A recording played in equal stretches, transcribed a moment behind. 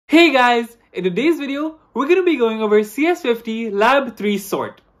Hey guys, in today's video, we're going to be going over CS50 Lab 3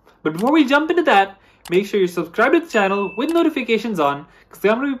 Sort. But before we jump into that, make sure you subscribe to the channel with notifications on because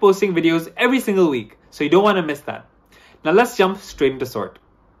I'm going to be posting videos every single week, so you don't want to miss that. Now let's jump straight into Sort.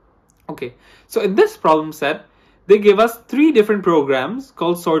 Okay, so in this problem set, they give us three different programs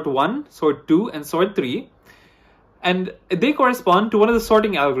called Sort 1, Sort 2, and Sort 3. And they correspond to one of the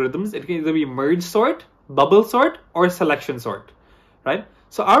sorting algorithms. It can either be merge sort, bubble sort, or selection sort, right?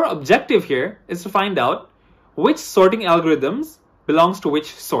 So our objective here is to find out which sorting algorithms belongs to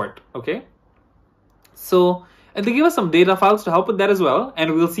which sort, okay? So, and they give us some data files to help with that as well,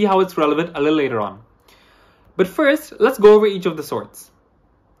 and we'll see how it's relevant a little later on. But first, let's go over each of the sorts.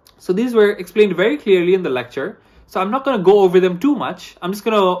 So these were explained very clearly in the lecture, so I'm not going to go over them too much. I'm just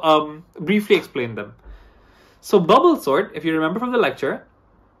going to briefly explain them. So bubble sort, if you remember from the lecture,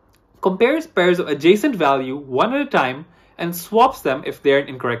 compares pairs of adjacent value one at a time and swaps them if they're in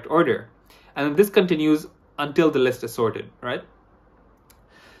incorrect order. And this continues until the list is sorted, right?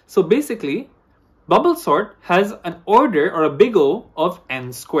 So basically, bubble sort has an order or a big O of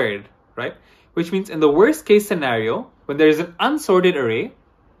n squared, right? Which means in the worst case scenario, when there is an unsorted array,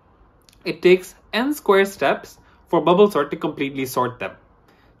 it takes n square steps for bubble sort to completely sort them,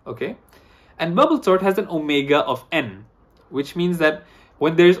 okay? And bubble sort has an omega of n, which means that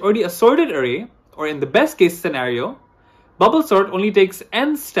when there is already a sorted array, or in the best case scenario, bubble sort only takes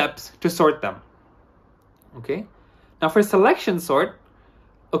n steps to sort them, okay? Now for selection sort,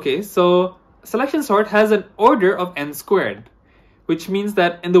 okay, so selection sort has an order of n squared, which means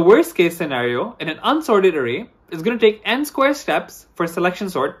that in the worst case scenario, in an unsorted array, it's going to take n square steps for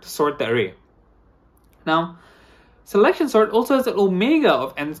selection sort to sort the array. Now, selection sort also has an omega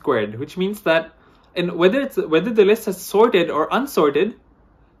of n squared, which means that whether the list is sorted or unsorted,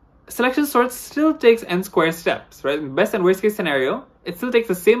 selection sort still takes n square steps, right? In the best and worst case scenario, it still takes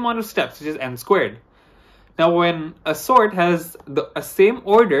the same amount of steps, which is n squared. Now, when a sort has a same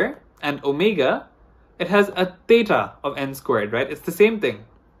order and omega, it has a theta of n squared, right? It's the same thing.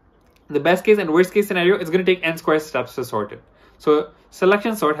 In the best case and worst case scenario, it's going to take n squared steps to sort it. So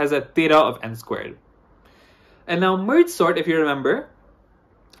selection sort has a theta of n squared. And now merge sort, if you remember,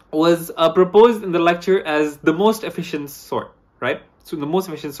 was proposed in the lecture as the most efficient sort, right? So the most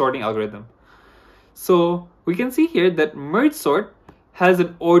efficient sorting algorithm. So we can see here that merge sort has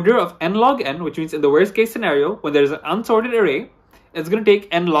an order of n log n, which means in the worst case scenario, when there's an unsorted array, it's going to take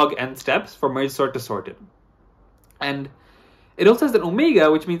n log n steps for merge sort to sort it. And it also has an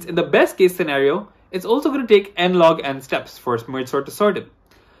omega, which means in the best case scenario, it's also going to take n log n steps for merge sort to sort it.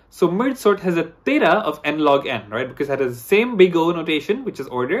 So merge sort has a theta of n log n, right? Because it has the same big O notation, which is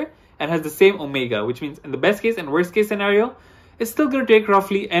order, and has the same omega, which means in the best case and worst case scenario, it's still going to take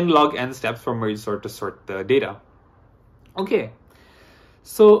roughly n log n steps for merge sort to sort the data. Okay,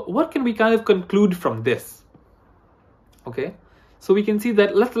 so what can we kind of conclude from this? Okay, so we can see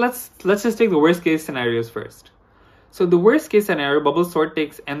that let's just take the worst case scenarios first. So the worst case scenario, bubble sort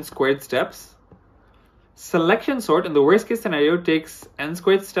takes n squared steps. Selection sort in the worst case scenario takes n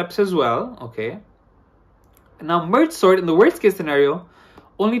squared steps as well, okay? And now merge sort in the worst case scenario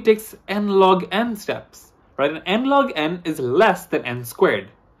only takes n log n steps, right? And n log n is less than n squared,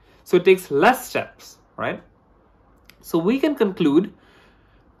 so it takes less steps, right? So we can conclude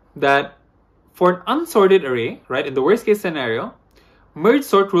that for an unsorted array, right, in the worst case scenario, merge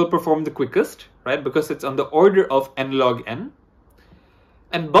sort will perform the quickest, right, because it's on the order of n log n.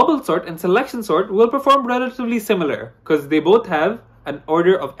 And bubble sort and selection sort will perform relatively similar because they both have an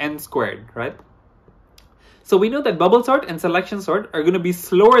order of n squared, right? So we know that bubble sort and selection sort are going to be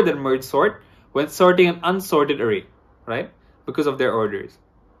slower than merge sort when sorting an unsorted array, right? Because of their orders.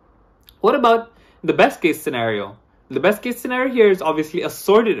 What about the best case scenario? The best case scenario here is obviously a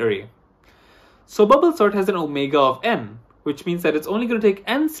sorted array. So bubble sort has an omega of n, which means that it's only going to take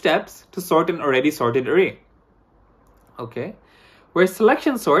n steps to sort an already sorted array. Okay. Where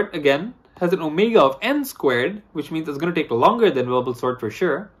selection sort, again, has an omega of n squared, which means it's going to take longer than bubble sort for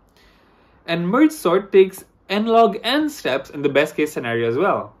sure. And merge sort takes n log n steps in the best case scenario as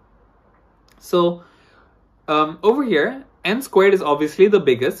well. So over here, n squared is obviously the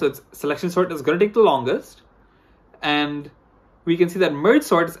biggest, so selection sort is going to take the longest. And we can see that merge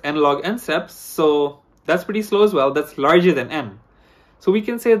sort is n log n steps, so that's pretty slow as well. That's larger than n. So we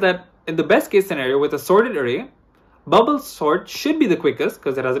can say that in the best case scenario with a sorted array, bubble sort should be the quickest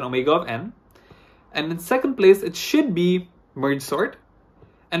because it has an omega of n. And in second place, it should be merge sort.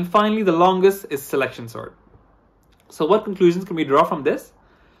 And finally, the longest is selection sort. So what conclusions can we draw from this?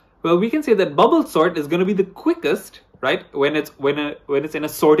 Well, we can say that bubble sort is going to be the quickest, right, when it's in a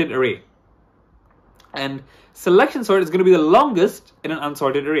sorted array. And selection sort is going to be the longest in an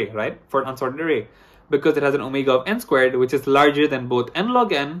unsorted array, right? For an unsorted array, because it has an omega of n squared, which is larger than both n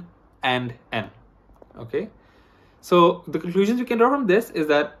log n and n. Okay, so the conclusions we can draw from this is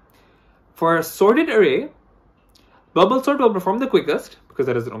that for a sorted array, bubble sort will perform the quickest because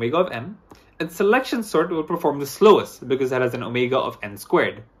that has an omega of n, and selection sort will perform the slowest because that has an omega of n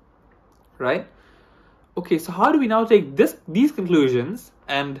squared, right? Okay, so how do we now take these conclusions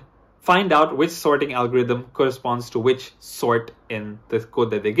and find out which sorting algorithm corresponds to which sort in the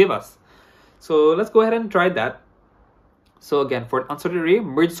code that they give us? So let's go ahead and try that. So again, for an unsorted array,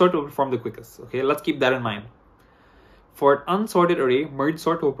 merge sort will perform the quickest. Okay, let's keep that in mind. For an unsorted array, merge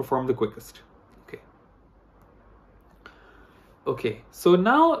sort will perform the quickest. Okay, so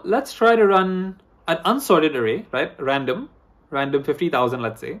now let's try to run an unsorted array, right? Random 50,000,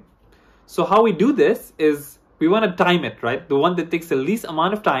 let's say. So how we do this is we want to time it, right? The one that takes the least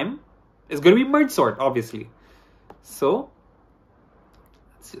amount of time is going to be merge sort, obviously. So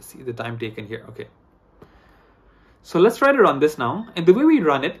let's just see the time taken here. Okay. So let's try to run this now. And the way we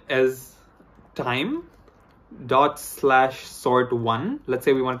run it is time dot slash sort one. Let's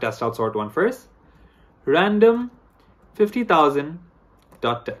say we want to test out sort one first. Random 50,000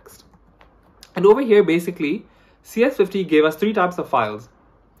 dot text. And over here, basically, CS50 gave us three types of files.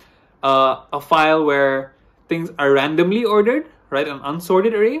 A file where things are randomly ordered, right? An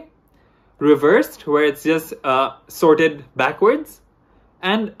unsorted array. Reversed, where it's just sorted backwards.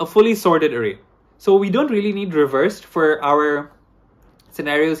 And a fully sorted array. So we don't really need reversed for our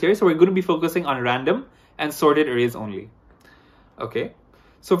scenarios here. So we're going to be focusing on random and sorted arrays only. Okay.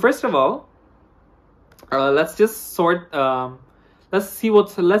 So first of all, let's just sort. Let's see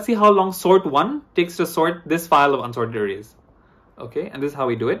how long sort one takes to sort this file of unsorted arrays. Okay, and this is how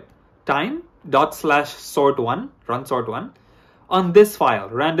we do it. Time dot slash sort one, run sort one on this file,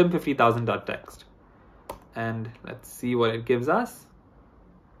 random 50,000 dot text, and let's see what it gives us.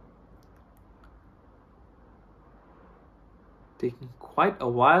 Taking quite a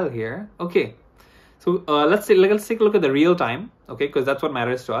while here. Okay, so let's take a look at the real time. Okay, because that's what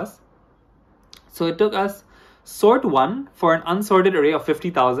matters to us. So it took us sort one for an unsorted array of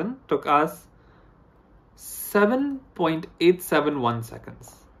 50,000 took us 7.871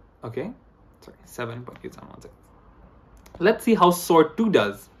 seconds. Okay, sorry, 7.871 seconds. Let's see how sort two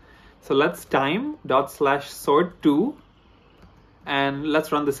does. So let's time dot slash sort two, and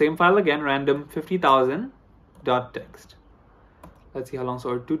let's run the same file again, random 50,000 dot text. Let's see how long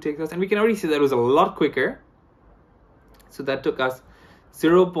sort two takes us, and we can already see that it was a lot quicker. So that took us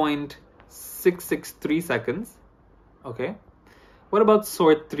 0.663 seconds. Okay, what about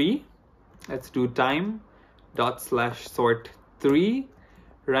sort three? Let's do time dot slash sort three,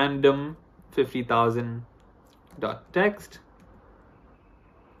 random 50,000 dot text,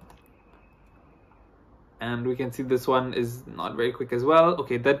 and we can see this one is not very quick as well.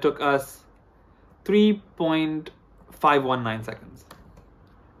 Okay, that took us 3.519 seconds.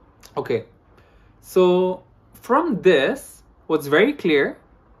 Okay, so from this, what's very clear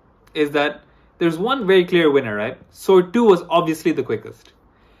is that there's one very clear winner, right? Sort two was obviously the quickest.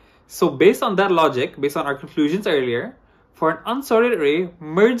 So based on that logic, based on our conclusions earlier, for an unsorted array,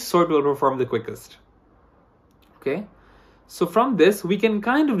 merge sort will perform the quickest. Okay, so from this, we can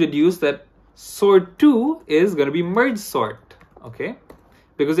kind of deduce that sort two is going to be merge sort, okay?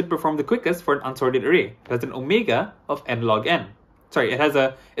 Because it performed the quickest for an unsorted array. It has an omega of n log n. Sorry,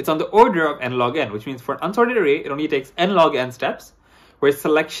 it's on the order of n log n, which means for an unsorted array, it only takes n log n steps, whereas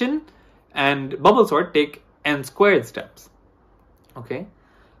selection and bubble sort take n squared steps. Okay,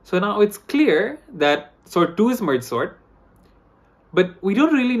 so now it's clear that sort two is merge sort, but we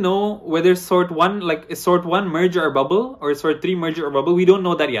don't really know whether sort one, like is sort one merge or bubble, or sort three merge or bubble. We don't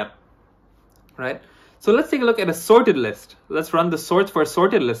know that yet, right? So let's take a look at a sorted list. Let's run the sorts for a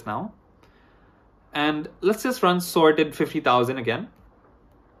sorted list now. And let's just run sorted 50,000 again.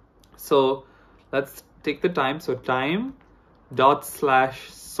 So let's take the time. So time dot slash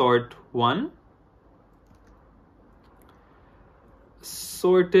sort one,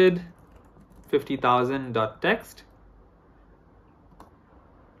 sorted 50,000 dot text.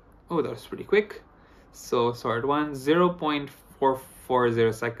 Oh, that was pretty quick. So sort one,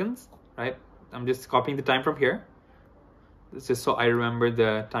 0.440 seconds, right? I'm just copying the time from here. It's just so I remember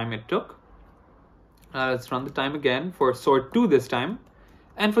the time it took. Let's run the time again for sort two this time,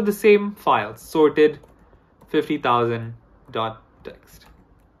 and for the same file, sorted 50,000 dot text.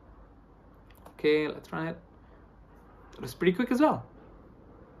 Okay, let's run it. It was pretty quick as well.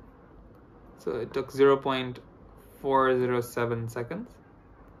 So it took 0.407 seconds.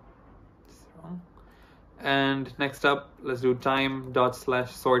 And next up, let's do time dot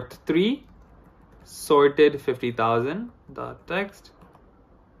slash sort three, sorted 50,000 dot text.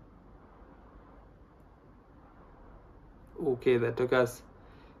 Okay, that took us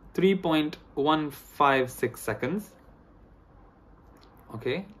 3.156 seconds.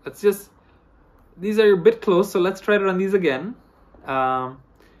 Okay, let's just, these are a bit close, so let's try to run these again. Time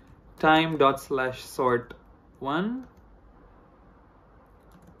dot slash sort 1.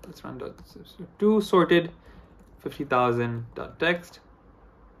 Let's run dot 2 sorted 50,000 dot text.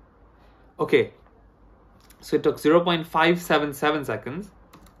 Okay, so it took 0.577 seconds.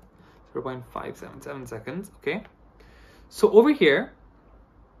 0.577 seconds. Okay, so over here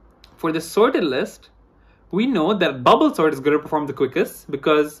for the sorted list, we know that bubble sort is going to perform the quickest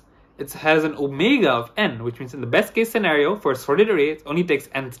because it has an omega of n, which means in the best case scenario for a sorted array, it only takes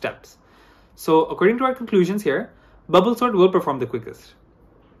n steps. So according to our conclusions here, bubble sort will perform the quickest.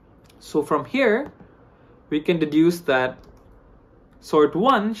 So from here, we can deduce that sort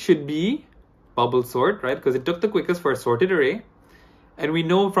 1 should be bubble sort, right? Because it took the quickest for a sorted array. And we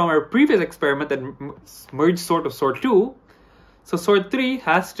know from our previous experiment that merge sort of sort 2, so sort 3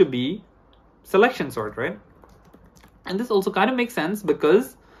 has to be selection sort, right? And this also kind of makes sense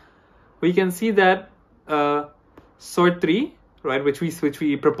because we can see that sort 3, right, which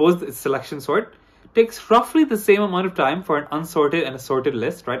we proposed is selection sort, takes roughly the same amount of time for an unsorted and a sorted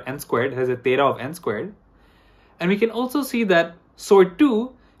list, right? N squared has a theta of n squared. And we can also see that sort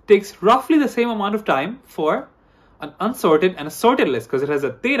 2 takes roughly the same amount of time for an unsorted and a sorted list because it has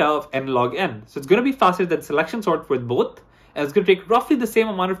a theta of n log n. So it's going to be faster than selection sort with both, and it's going to take roughly the same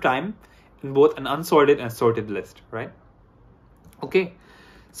amount of time in both an unsorted and sorted list, right? Okay,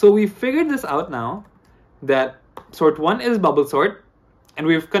 so we figured this out now that sort 1 is bubble sort, and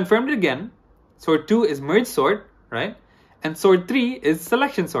we've confirmed it again. Sort 2 is merge sort, right? And sort 3 is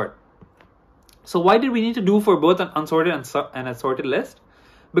selection sort. So why did we need to do for both an unsorted and a sorted list?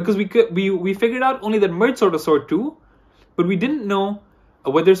 Because we figured out only that merge sort of sort 2, but we didn't know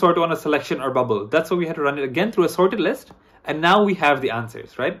whether sort 1 is selection or bubble. That's why we had to run it again through a sorted list, and now we have the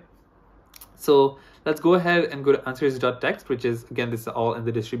answers, right? So let's go ahead and go to answers.txt, which is, again, this is all in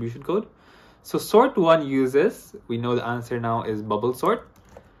the distribution code. So sort 1 uses, we know the answer now is bubble sort.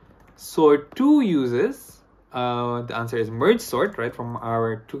 Sort 2 uses, the answer is merge sort, right, from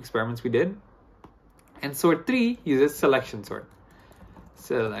our 2 experiments we did. And sort 3 uses selection sort.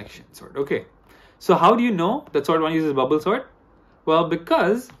 Selection sort, okay. So how do you know that sort 1 uses bubble sort? Well,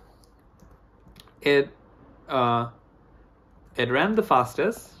 because it ran the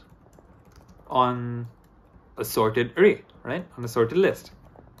fastest on a sorted array, right, on a sorted list.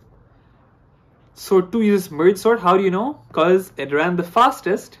 Sort 2 uses merge sort. How do you know? Because it ran the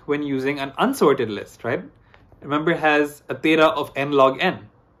fastest when using an unsorted list, right? Remember, it has a theta of n log n.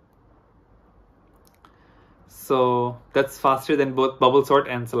 So that's faster than both bubble sort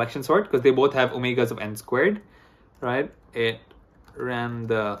and selection sort because they both have omegas of n squared, right? It ran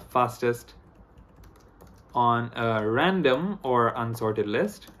the fastest on a random or unsorted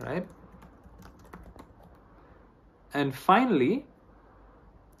list, right? And finally,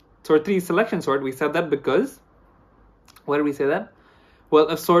 sort 3 is selection sort. We said that because, why did we say that? Well,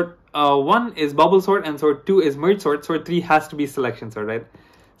 if sort 1 is bubble sort and sort 2 is merge sort, sort 3 has to be selection sort, right?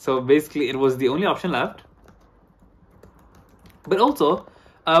 So basically it was the only option left. But also,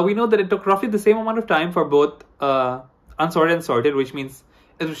 we know that it took roughly the same amount of time for both unsorted and sorted, which means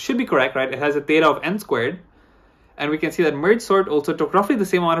it should be correct, right? It has a theta of n squared. And we can see that merge sort also took roughly the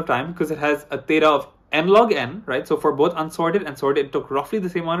same amount of time because it has a theta of n log n, right? So for both unsorted and sorted, it took roughly the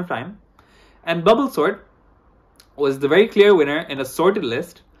same amount of time. And bubble sort was the very clear winner in a sorted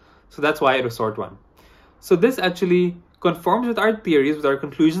list. So that's why it was sort 1. So this actually conforms with our theories, with our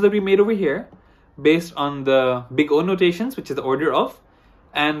conclusions that we made over here, based on the big O notations, which is the order of,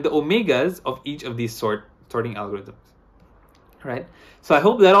 and the omegas of each of these sorting algorithms, right? So I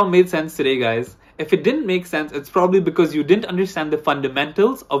hope that all made sense today, guys. If it didn't make sense, it's probably because you didn't understand the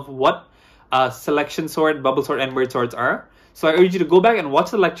fundamentals of what selection sort, bubble sort, and merge sorts are. So I urge you to go back and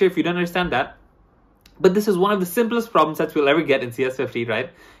watch the lecture if you don't understand that. But this is one of the simplest problem sets we'll ever get in CS50, right?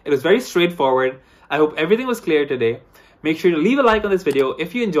 It was very straightforward. I hope everything was clear today. Make sure to leave a like on this video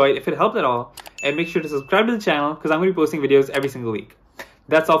if you enjoyed, if it helped at all. And make sure to subscribe to the channel because I'm going to be posting videos every single week.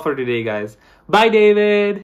 That's all for today, guys. Bye, David!